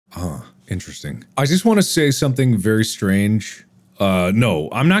Interesting. I just want to say something very strange. No,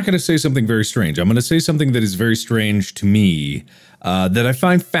 I'm not going to say something very strange. I'm going to say something that is very strange to me, that I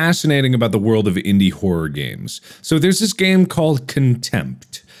find fascinating about the world of indie horror games. So there's this game called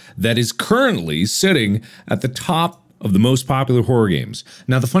Contempt that is currently sitting at the top of the most popular horror games.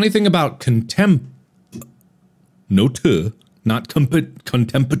 Now, the funny thing about Contempt, not Contempt,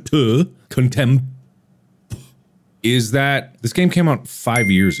 is that this game came out 5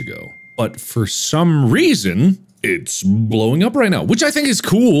 years ago, but for some reason, it's blowing up right now, which I think is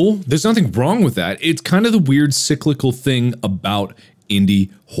cool. There's nothing wrong with that. It's kind of the weird cyclical thing about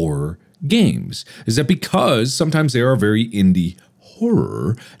indie horror games, is that because sometimes they are very indie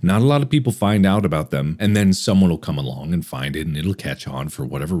horror, not a lot of people find out about them, and then someone will come along and find it and it'll catch on for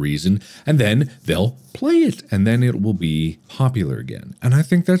whatever reason, and then they'll play it, and then it will be popular again. And I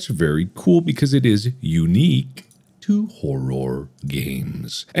think that's very cool because it is unique to horror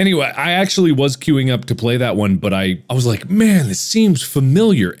games. Anyway, I actually was queuing up to play that one, but I was like, man, this seems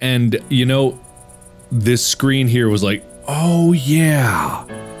familiar. And you know, this screen here was like, oh yeah,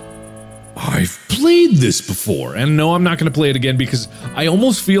 I've played this before. And no, I'm not gonna play it again because I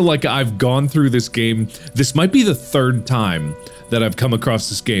almost feel like I've gone through this game. This might be the third time that I've come across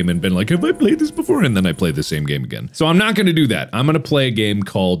this game and been like, have I played this before? And then I play the same game again. So I'm not gonna do that. I'm gonna play a game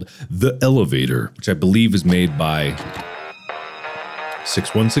called The Elevator, which I believe is made by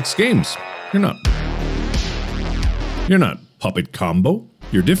 616 Games. You're not Puppet Combo.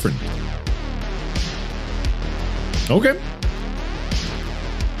 You're different. Okay.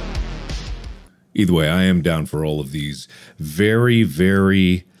 Either way, I am down for all of these very,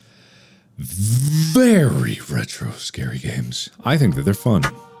 very, very retro scary games. I think that they're fun.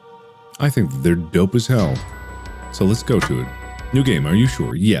 I think that they're dope as hell. So let's go to it. New game, are you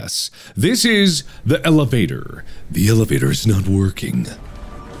sure? Yes. This is The Elevator. The elevator is not working.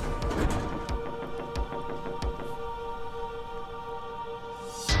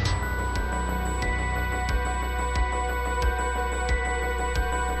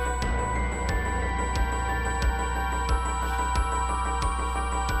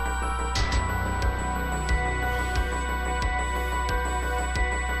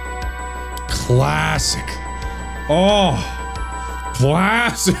 Classic. Oh,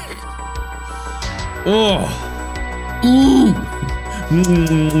 classic. Oh. Ooh.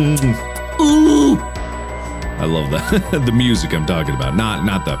 Ooh. I love that. The music I'm talking about,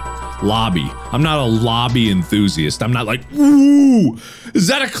 not the lobby. I'm not a lobby enthusiast. I'm not like, ooh, is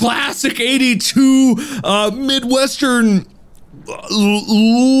that a classic 82 Midwestern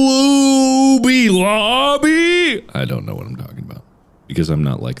lobby? I don't know what I'm talking about because I'm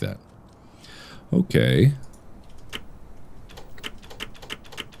not like that. Okay.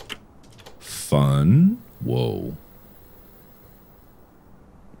 Fun. Whoa.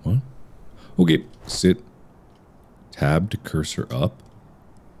 What? Okay. Sit. Tab to cursor up.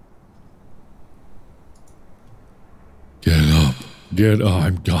 Get up. Get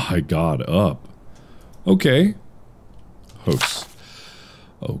up. I got up. Okay. Hosts.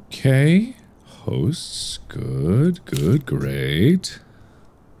 Okay. Hosts. Good. Good. Great.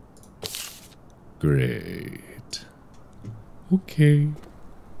 Great. Okay.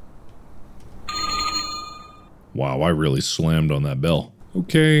 Wow, I really slammed on that bell.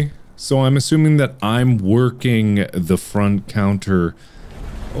 Okay, so I'm assuming that I'm working the front counter.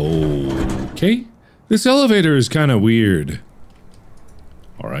 Okay. This elevator is kind of weird.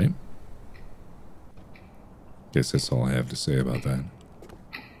 Alright. Guess that's all I have to say about that.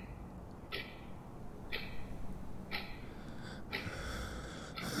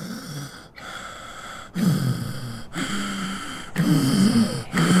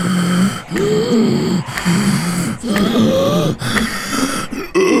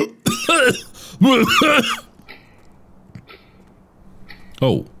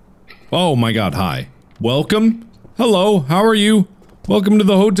 Oh. Oh my god, hi. Welcome? Hello, how are you? Welcome to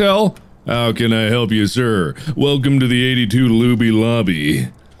the hotel. How can I help you, sir? Welcome to the 82 Luby Lobby.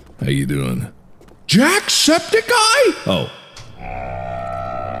 How you doing? Jacksepticeye? Oh.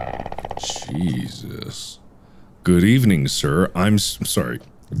 Jesus. Good evening, sir. I'm sorry.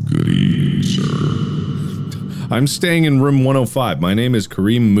 Good evening, sir. I'm staying in room 105. My name is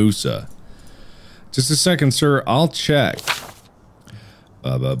Kareem Musa. Just a second, sir. I'll check.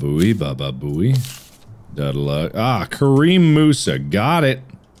 Baba booey, baba booey. Ah, Kareem Musa. Got it.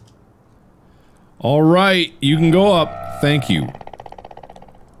 All right, you can go up. Thank you.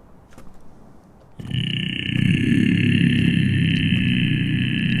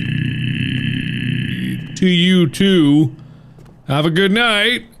 To you too. Have a good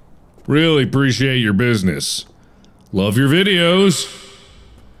night. Really appreciate your business. Love your videos.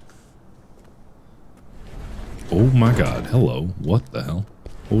 Oh my god, hello. What the hell?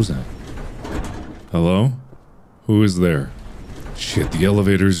 What was that? Hello? Who is there? Shit, the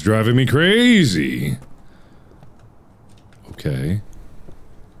elevator's driving me crazy. Okay.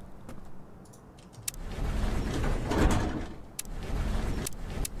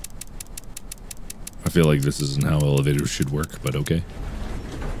 I feel like this isn't how elevators should work, but okay.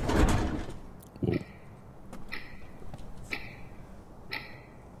 Whoa.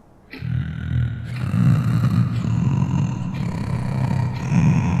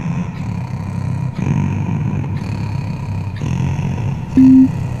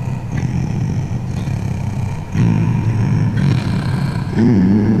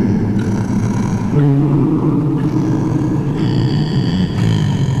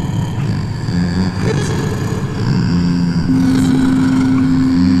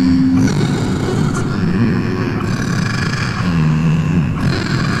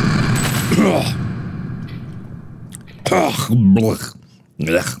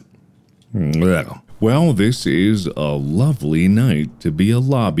 Well, this is a lovely night to be a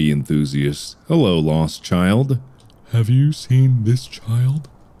lobby enthusiast. Hello, lost child. Have you seen this child?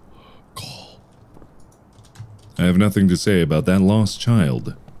 Call. I have nothing to say about that lost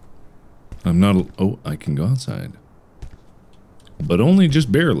child. I'm not oh, I can go outside. But only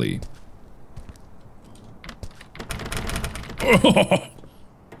just barely. Oh!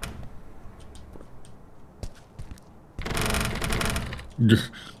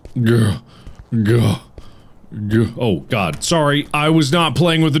 Oh god, sorry, I was not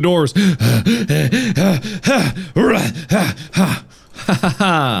playing with the doors.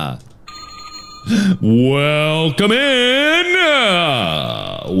 Welcome in!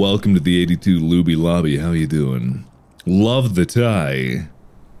 Welcome to the 82 Luby Lobby, how you doing? Love the tie.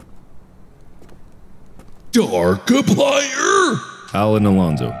 Markiplier! Alan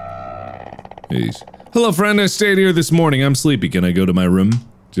Alonso. Peace. Hello friend, I stayed here this morning, I'm sleepy, can I go to my room?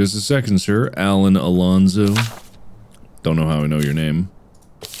 Just a second, sir. Alan Alonso. Don't know how I know your name.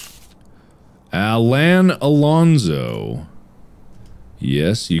 Alan Alonso.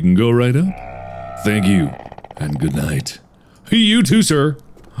 Yes, you can go right up. Thank you, and good night. You too, sir.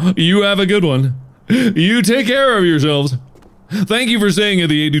 You have a good one. You take care of yourselves. Thank you for staying at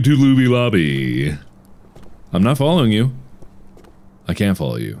the 82 Luby Lobby. I'm not following you. I can't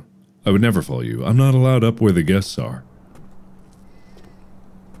follow you. I would never follow you. I'm not allowed up where the guests are.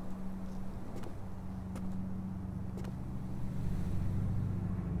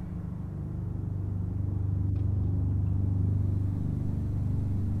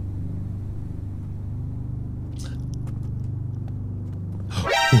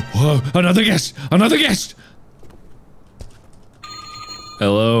 Whoa, another guest! Another guest!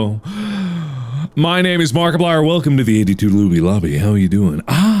 Hello. My name is Markiplier. Welcome to the 82 Luby Lobby. How are you doing?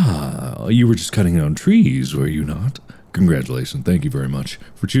 Ah, you were just cutting down trees, were you not? Congratulations. Thank you very much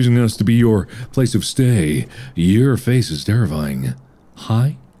for choosing us to be your place of stay. Your face is terrifying.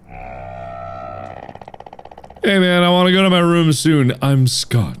 Hi? Hey man, I want to go to my room soon. I'm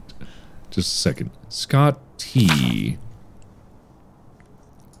Scott. Just a second. Scott T.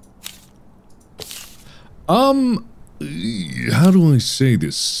 How do I say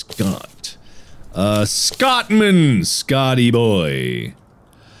this? Scott. Scottman! Scotty boy.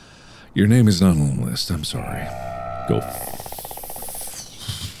 Your name is not on the list, I'm sorry. Go.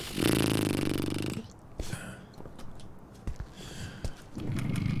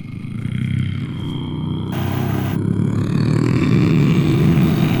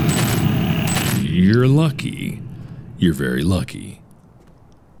 You're lucky. You're very lucky.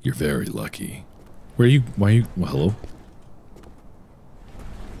 You're very lucky. Where are you? Why are you? Well, hello?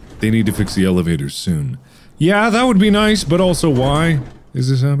 They need to fix the elevators soon. Yeah, that would be nice, but also why is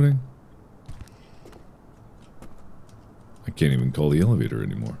this happening? I can't even call the elevator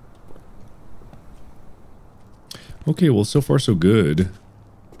anymore. Okay, well, so far so good.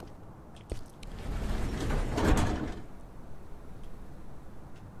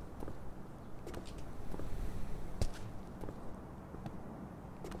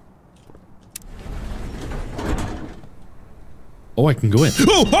 Oh, I can go in.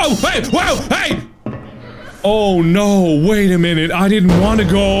 Oh, hey, wow, hey! Oh no, wait a minute, I didn't want to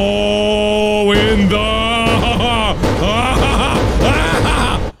go in the...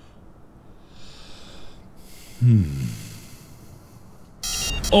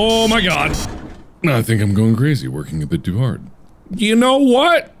 Oh my god. I think I'm going crazy, working a bit too hard. You know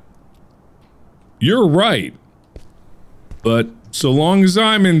what? You're right. But so long as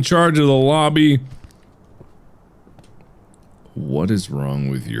I'm in charge of the lobby... What is wrong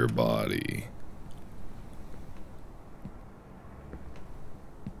with your body?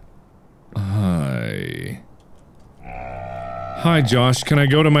 Hi. Hi, Josh. Can I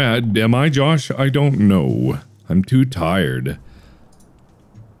go to my... Am I Josh? I don't know. I'm too tired.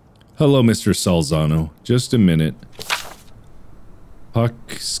 Hello, Mr. Salzano. Just a minute.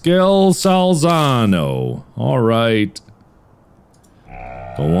 Pascal Salzano. Alright.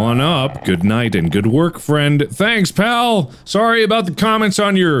 Go on up. Good night and good work, friend. Thanks, pal. Sorry about the comments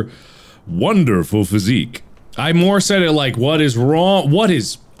on your wonderful physique. I more said it like, what is wrong? What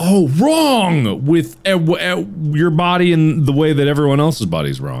is... Oh, wrong with your body and the way that everyone else's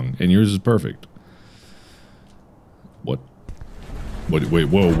body's wrong, and yours is perfect. What? Wait,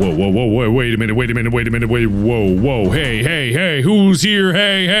 whoa, whoa, whoa, whoa, whoa, wait a minute, wait, whoa, hey, who's here,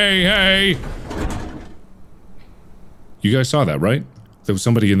 hey. You guys saw that, right? There was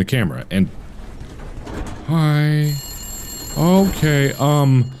somebody in the camera, and... Hi. Okay,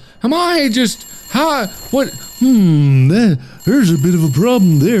 am I just... Hi, what? There's a bit of a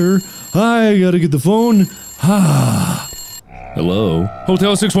problem there. I gotta get the phone. Hello?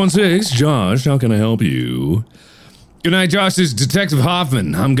 Hotel 616, Josh, how can I help you? Good night, Josh, this is Detective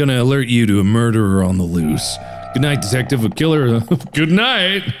Hoffman. I'm gonna alert you to a murderer on the loose. Good night, Detective, a killer, good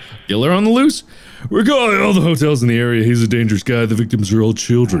night! Killer on the loose? We're calling all the hotels in the area. He's a dangerous guy. The victims are all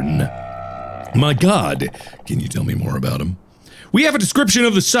children. My God, can you tell me more about him? We have a description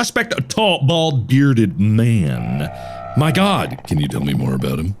of the suspect, a tall, bald, bearded man. My God, can you tell me more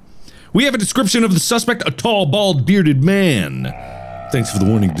about him? We have a description of the suspect, a tall, bald, bearded man. Thanks for the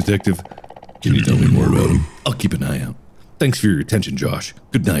warning, Detective. Can you tell me more about him? I'll keep an eye out. Thanks for your attention, Josh.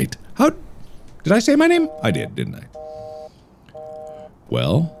 Good night. How... Did I say my name? I did, didn't I?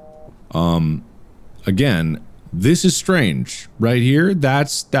 Well, again, this is strange. Right here,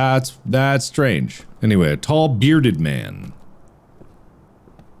 that's strange. Anyway, a tall, bearded man.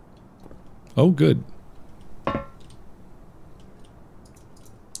 Oh, good.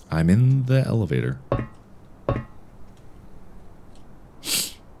 I'm in the elevator.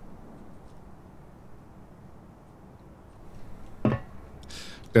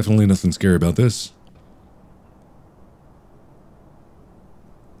 Definitely nothing scary about this.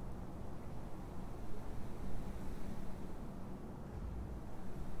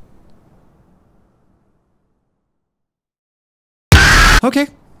 Okay.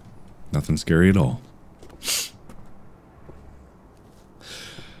 Nothing scary at all.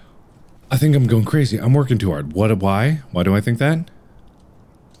 I think I'm going crazy. I'm working too hard. Why? Why do I think that?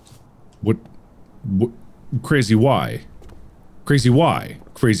 What? Crazy why? Crazy why?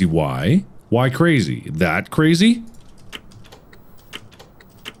 Crazy why? Why crazy? That crazy?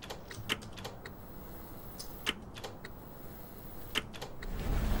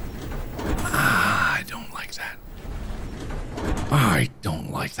 I don't like that. I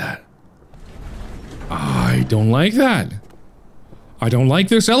don't like that. I don't like that. I don't like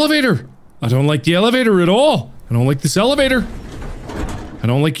this elevator. I don't like the elevator at all. I don't like this elevator. I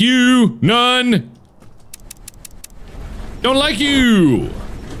don't like you. None. Don't like you.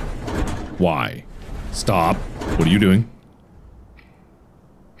 Why? Stop. What are you doing?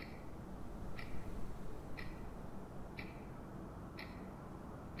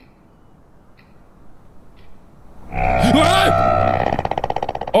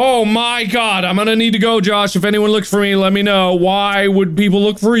 Oh my God, I'm gonna need to go, Josh. If anyone looks for me, let me know. Why would people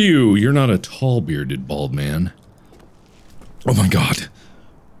look for you? You're not a tall, bearded, bald man. Oh my God.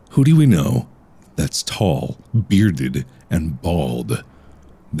 Who do we know that's tall, bearded, and bald?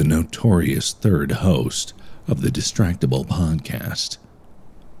 The notorious third host of the Distractable podcast.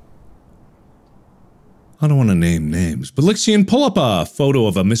 I don't want to name names, but Lixian, pull up a photo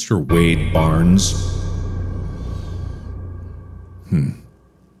of a Mr. Wade Barnes.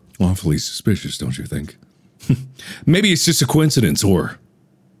 Awfully suspicious, don't you think? Maybe it's just a coincidence, or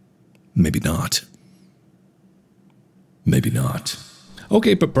maybe not. Maybe not.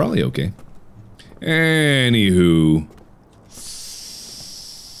 Okay, but probably okay. Anywho.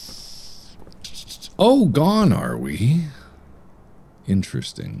 Oh, gone are we?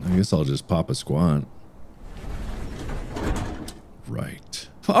 Interesting. I guess I'll just pop a squat. Right.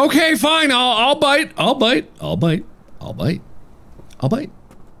 Okay, fine. I'll bite. I'll bite. I'll bite. I'll bite. I'll bite.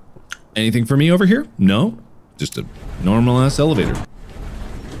 Anything for me over here? No? Just a normal-ass elevator.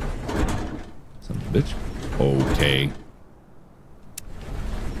 Son of a bitch. Okay.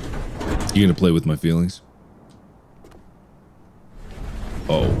 You gonna play with my feelings?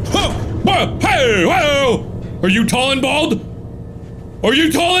 Oh. Oh! Hey! Whoa! Are you tall and bald? Are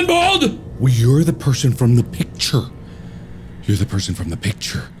you tall and bald? Well, you're the person from the picture. You're the person from the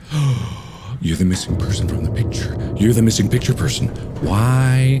picture. You're the missing person from the picture. You're the missing picture person.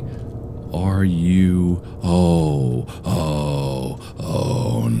 Why are you... Oh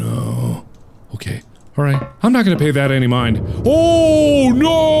no. Okay, All right, I'm not gonna pay that any mind. Oh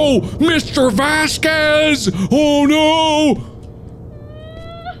no, Mr. Vasquez! Oh no!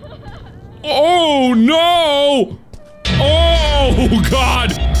 Oh no! Oh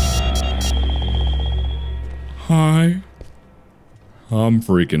God! Hi. I'm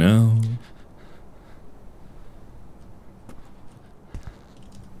freaking out.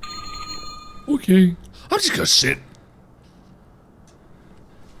 Okay, I'm just gonna sit.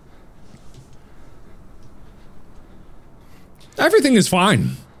 Everything is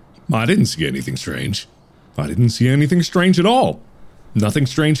fine. I didn't see anything strange. I didn't see anything strange at all. Nothing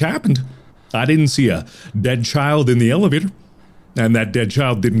strange happened. I didn't see a dead child in the elevator. And that dead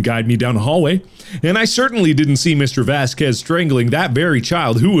child didn't guide me down a hallway. And I certainly didn't see Mr. Vasquez strangling that very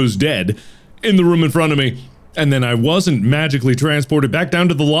child who was dead in the room in front of me. And then I wasn't magically transported back down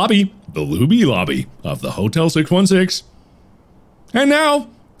to the lobby, the Luby lobby of the Hotel 616. And now,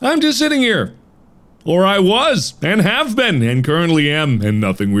 I'm just sitting here. Or I was, and have been, and currently am, and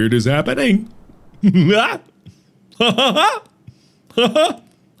nothing weird is happening. Should I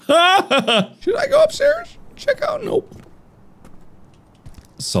go upstairs? Check out? Nope.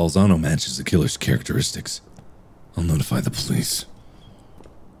 Salzano matches the killer's characteristics. I'll notify the police.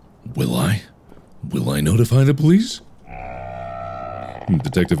 Will I? Will I notify the police?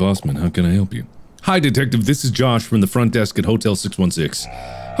 Detective Osman, how can I help you? Hi, Detective. This is Josh from the front desk at Hotel 616.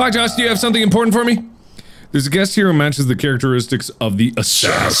 Hi, Josh. Do you have something important for me? There's a guest here who matches the characteristics of the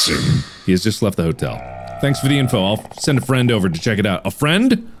assassin. He has just left the hotel. Thanks for the info. I'll send a friend over to check it out. A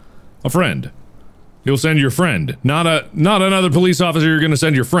friend? A friend. You'll send your friend. Not another police officer, you're gonna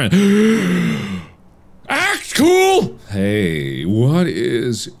send your friend. Act cool! Hey, what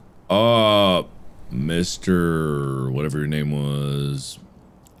is, Mr. whatever your name was.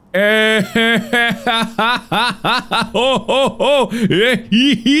 If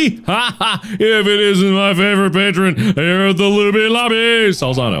it isn't my favorite patron here at the Luby Lobby,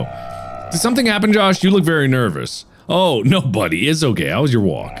 Salzano. Did something happen, Josh? You look very nervous. Oh, no, buddy, it's okay. How was your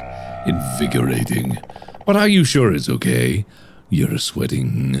walk? Invigorating. But are you sure it's okay? You're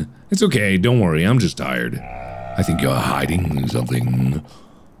sweating. It's okay, don't worry, I'm just tired. I think you're hiding something.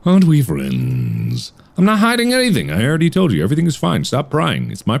 Aren't we friends? I'm not hiding anything. I already told you. Everything is fine. Stop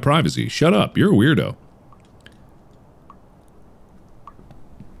prying. It's my privacy. Shut up. You're a weirdo.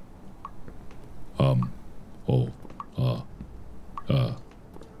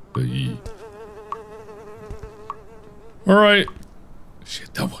 Alright.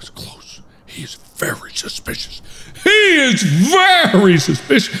 Shit, that was close. He is very suspicious. He is very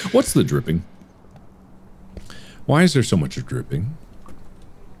suspicious. What's the dripping? Why is there so much dripping?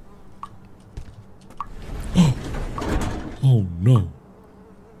 Oh no.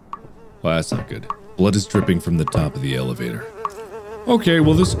 Well, that's not good. Blood is dripping from the top of the elevator. Okay,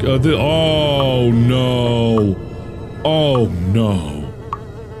 well this, oh no. Oh no.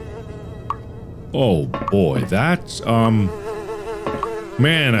 Oh boy, that's, man,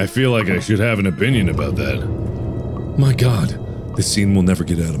 I feel like I should have an opinion about that. My God, this scene will never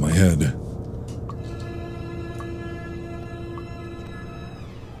get out of my head.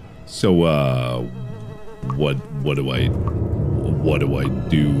 So, what do I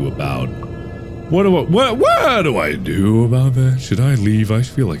do about, what do I do about that? Should I leave? I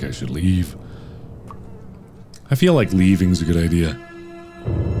feel like I should leave. I feel like leaving's a good idea.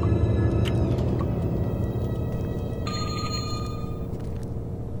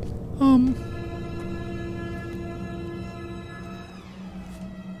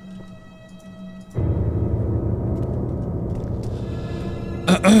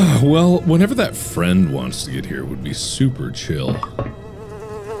 Well, whenever that friend wants to get here would be super chill.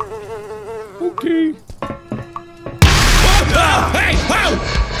 Okay. Oh, hey! Whoa!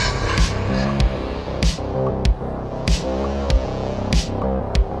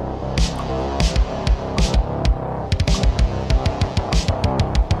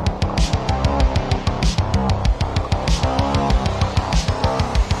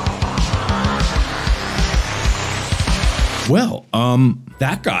 Well,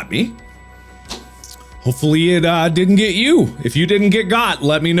 that got me. Hopefully it, didn't get you. If you didn't get got,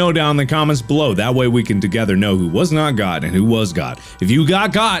 let me know down in the comments below. That way we can together know who was not got and who was got. If you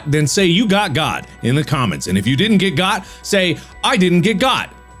got then say you got in the comments. And if you didn't get got, say, I didn't get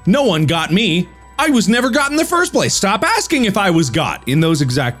got. No one got me. I was never got in the first place. Stop asking if I was got in those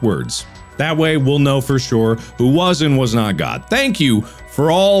exact words. That way we'll know for sure who was and was not got. Thank you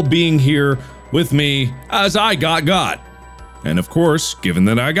for all being here with me as I got. And of course, given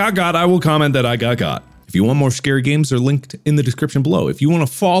that I got, I will comment that I got. If you want more scary games, they're linked in the description below. If you want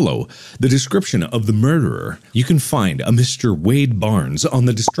to follow the description of the murderer, you can find a Mr. Wade Barnes on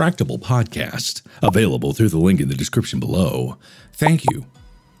the Distractable podcast, available through the link in the description below. Thank you.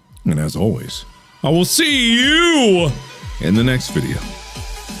 And as always, I will see you in the next video.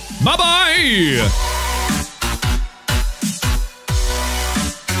 Bye-bye!